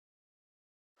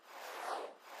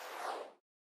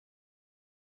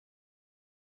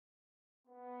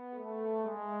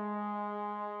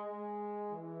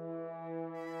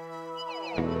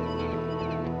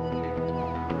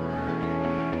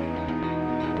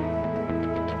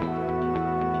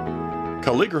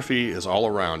Calligraphy is all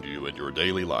around you in your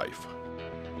daily life.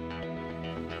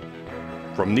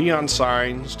 From neon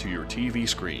signs to your TV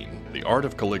screen, the art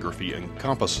of calligraphy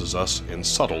encompasses us in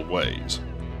subtle ways.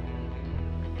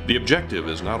 The objective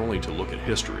is not only to look at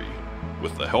history.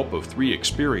 With the help of 3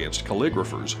 experienced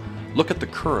calligraphers, look at the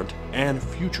current and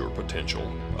future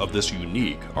potential of this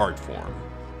unique art form.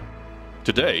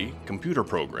 Today, computer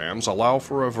programs allow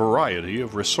for a variety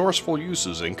of resourceful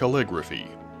uses in calligraphy.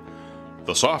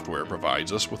 The software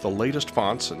provides us with the latest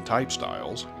fonts and type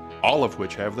styles, all of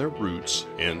which have their roots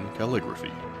in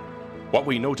calligraphy. What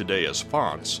we know today as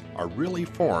fonts are really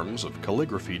forms of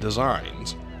calligraphy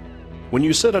designs. When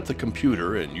you sit at the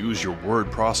computer and use your word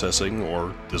processing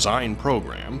or design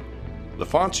program, the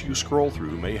fonts you scroll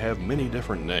through may have many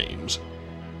different names,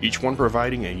 each one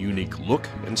providing a unique look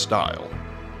and style.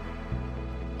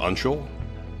 Uncial,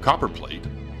 copperplate,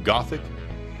 Gothic,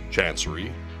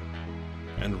 Chancery,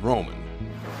 and Roman.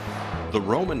 The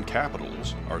Roman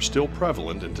capitals are still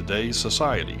prevalent in today's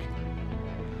society.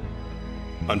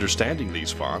 Understanding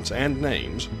these fonts and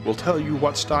names will tell you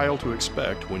what style to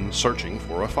expect when searching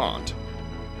for a font.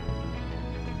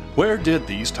 Where did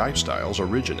these type styles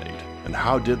originate, and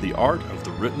how did the art of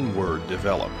the written word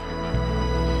develop?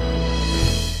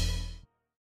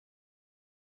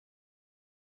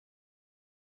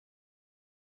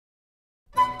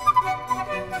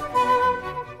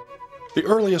 The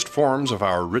earliest forms of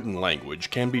our written language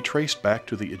can be traced back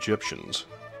to the Egyptians,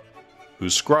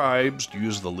 whose scribes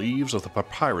used the leaves of the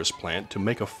papyrus plant to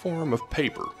make a form of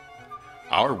paper.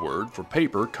 Our word for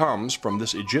paper comes from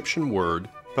this Egyptian word,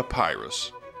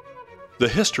 papyrus. The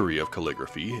history of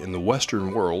calligraphy in the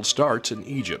Western world starts in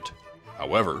Egypt.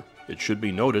 However, it should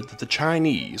be noted that the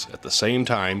Chinese, at the same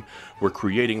time, were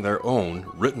creating their own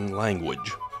written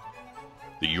language.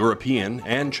 The European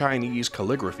and Chinese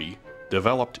calligraphy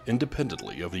developed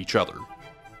independently of each other.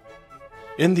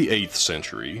 In the 8th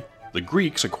century, the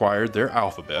Greeks acquired their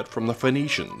alphabet from the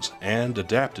Phoenicians and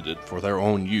adapted it for their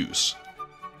own use.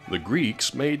 The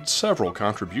Greeks made several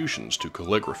contributions to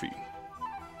calligraphy.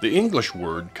 The English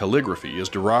word calligraphy is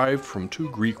derived from 2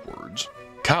 Greek words,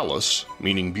 kallos,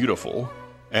 meaning beautiful,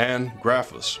 and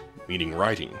graphos, meaning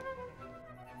writing.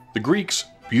 The Greeks'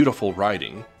 beautiful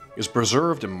writing is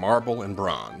preserved in marble and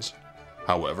bronze.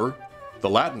 However, the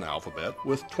Latin alphabet,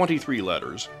 with 23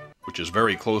 letters, which is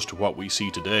very close to what we see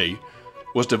today,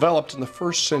 was developed in the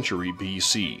 1st century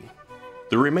BC.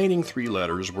 The remaining 3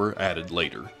 letters were added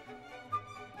later.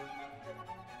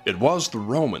 It was the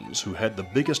Romans who had the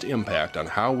biggest impact on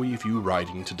how we view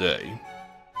writing today.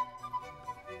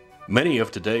 Many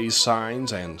of today's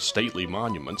signs and stately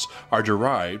monuments are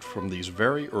derived from these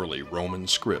very early Roman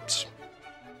scripts.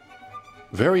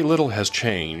 Very little has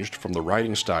changed from the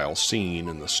writing style seen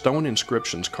in the stone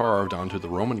inscriptions carved onto the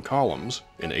Roman columns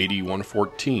in AD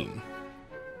 114.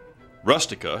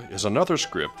 Rustica is another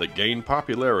script that gained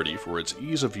popularity for its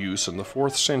ease of use in the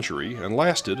 4th century and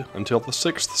lasted until the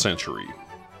 6th century.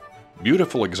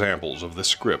 Beautiful examples of this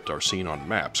script are seen on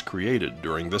maps created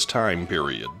during this time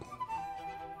period.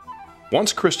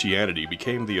 Once Christianity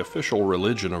became the official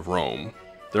religion of Rome,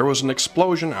 there was an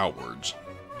explosion outwards,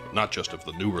 not just of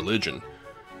the new religion,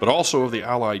 but also of the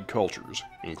allied cultures,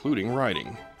 including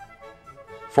writing.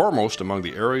 Foremost among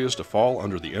the areas to fall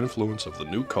under the influence of the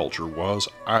new culture was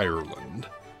Ireland.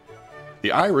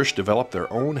 The Irish developed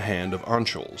their own hand of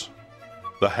uncials,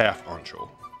 the half-uncial.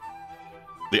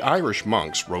 The Irish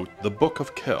monks wrote the Book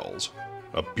of Kells,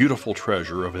 a beautiful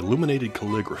treasure of illuminated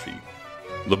calligraphy.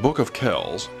 The Book of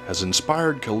Kells has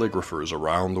inspired calligraphers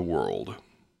around the world.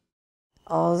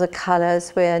 All the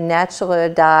colors were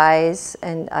natural dyes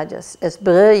and are just as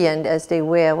brilliant as they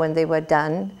were when they were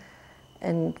done.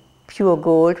 And pure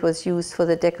gold was used for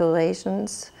the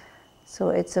decorations.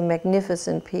 So it's a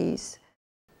magnificent piece.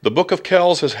 The Book of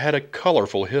Kells has had a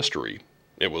colorful history.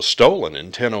 It was stolen in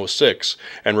 1006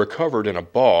 and recovered in a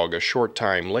bog a short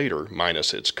time later,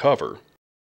 minus its cover.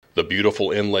 The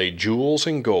beautiful inlaid jewels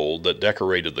and gold that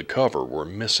decorated the cover were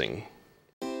missing.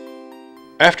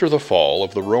 After the fall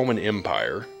of the Roman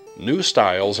Empire, new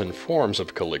styles and forms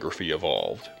of calligraphy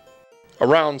evolved.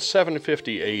 Around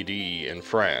 750 AD in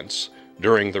France,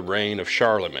 during the reign of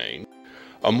Charlemagne,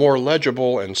 a more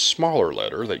legible and smaller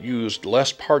letter that used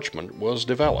less parchment was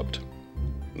developed.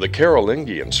 The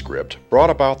Carolingian script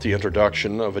brought about the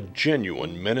introduction of a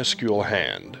genuine minuscule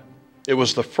hand. It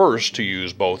was the first to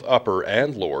use both upper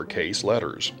and lower case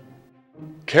letters.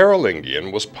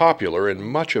 Carolingian was popular in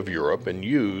much of Europe and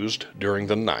used during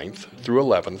the 9th through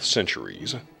 11th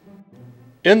centuries.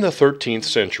 In the 13th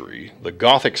century, the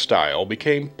Gothic style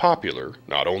became popular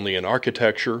not only in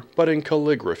architecture but in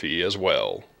calligraphy as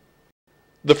well.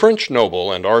 The French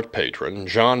noble and art patron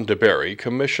Jean de Berry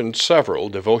commissioned several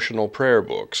devotional prayer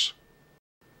books.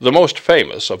 The most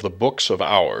famous of the Books of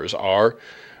Hours are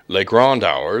Les Grands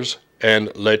Hours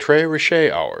and Les Très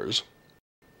Riches Hours.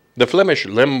 The Flemish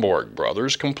Limborg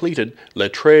brothers completed Les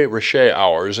Très Riches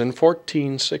Hours in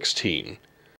 1416,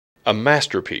 a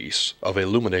masterpiece of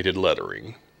illuminated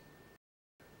lettering.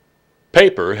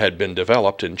 Paper had been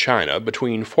developed in China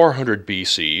between 400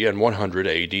 BC and 100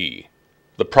 AD.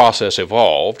 The process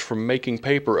evolved from making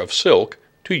paper of silk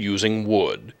to using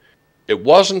wood. It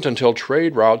wasn't until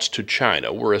trade routes to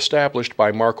China were established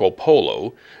by Marco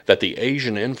Polo that the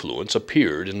Asian influence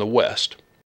appeared in the West.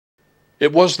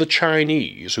 It was the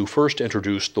Chinese who first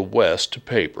introduced the West to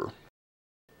paper.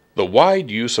 The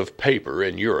wide use of paper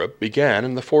in Europe began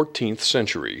in the 14th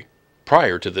century.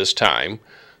 Prior to this time,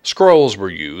 scrolls were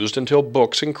used until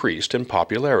books increased in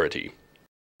popularity.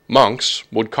 Monks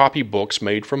would copy books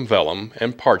made from vellum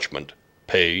and parchment,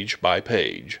 page by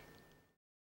page.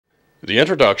 The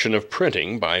introduction of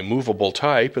printing by movable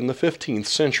type in the 15th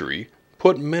century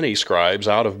put many scribes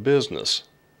out of business.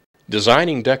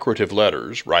 Designing decorative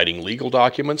letters, writing legal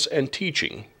documents, and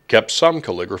teaching kept some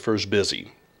calligraphers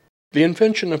busy. The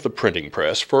invention of the printing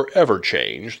press forever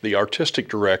changed the artistic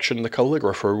direction the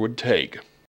calligrapher would take.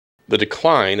 The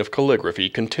decline of calligraphy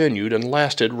continued and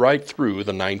lasted right through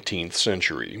the 19th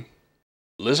century.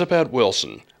 Elizabeth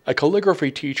Wilson, a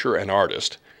calligraphy teacher and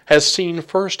artist, has seen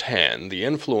firsthand the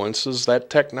influences that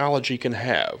technology can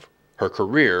have. Her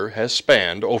career has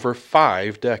spanned over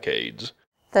 5 decades.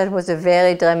 That was a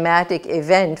very dramatic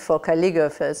event for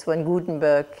calligraphers when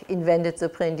Gutenberg invented the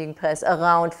printing press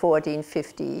around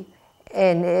 1450.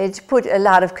 And it put a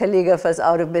lot of calligraphers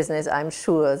out of business, I'm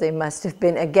sure. They must have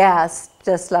been aghast,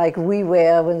 just like we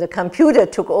were when the computer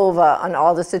took over on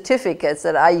all the certificates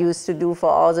that I used to do for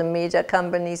all the major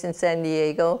companies in San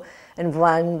Diego. And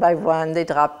one by one they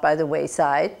dropped by the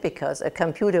wayside because a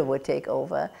computer would take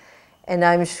over. And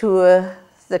I'm sure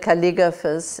the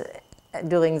calligraphers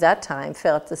during that time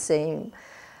felt the same.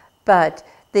 But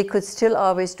they could still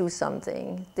always do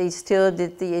something. They still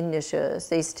did the initials,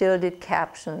 they still did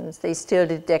captions, they still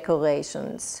did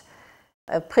decorations.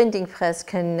 A printing press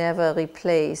can never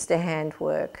replace the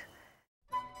handwork.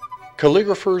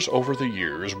 Calligraphers over the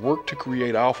years worked to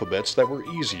create alphabets that were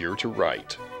easier to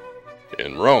write.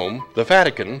 In Rome, the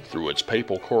Vatican, through its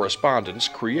papal correspondence,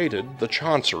 created the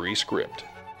Chancery script.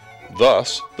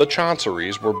 Thus, the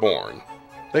chanceries were born.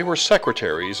 They were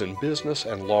secretaries in business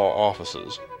and law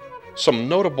offices. Some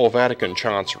notable Vatican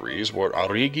chanceries were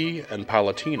Arrighi and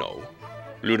Palatino.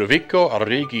 Ludovico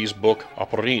Arrighi's book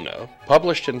Operina,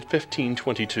 published in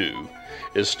 1522,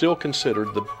 is still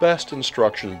considered the best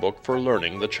instruction book for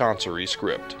learning the Chancery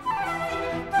script.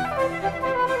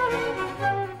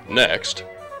 Next,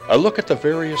 a look at the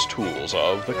various tools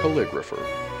of the calligrapher.